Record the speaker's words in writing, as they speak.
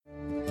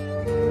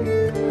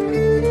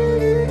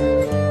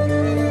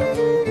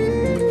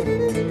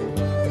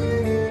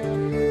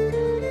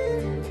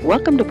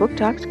Welcome to Book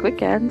Talks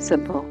Quick and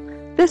Simple.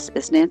 This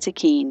is Nancy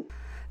Keene.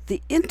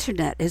 The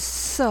internet is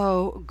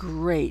so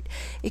great.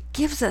 It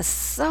gives us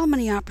so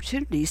many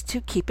opportunities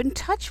to keep in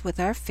touch with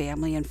our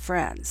family and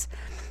friends.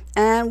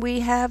 And we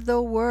have the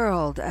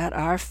world at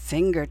our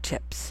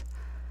fingertips.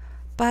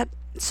 But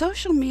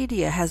social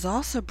media has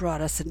also brought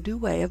us a new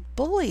way of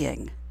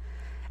bullying.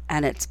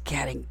 And it's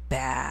getting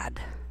bad.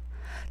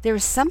 There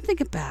is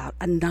something about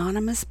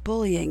anonymous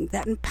bullying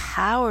that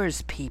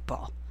empowers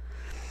people.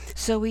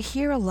 So we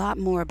hear a lot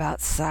more about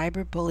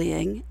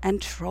cyberbullying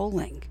and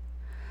trolling.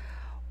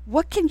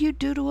 What can you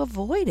do to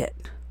avoid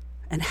it?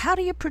 And how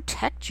do you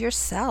protect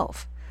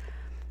yourself?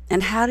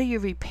 And how do you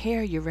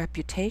repair your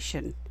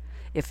reputation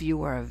if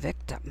you are a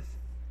victim?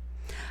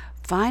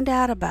 Find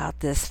out about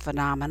this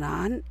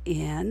phenomenon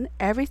in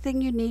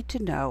Everything You Need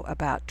to Know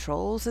About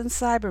Trolls and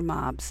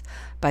CYBERMOBS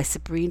by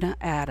Sabrina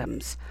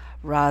Adams,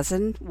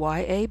 Rosin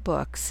YA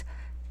Books,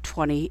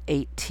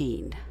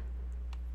 2018.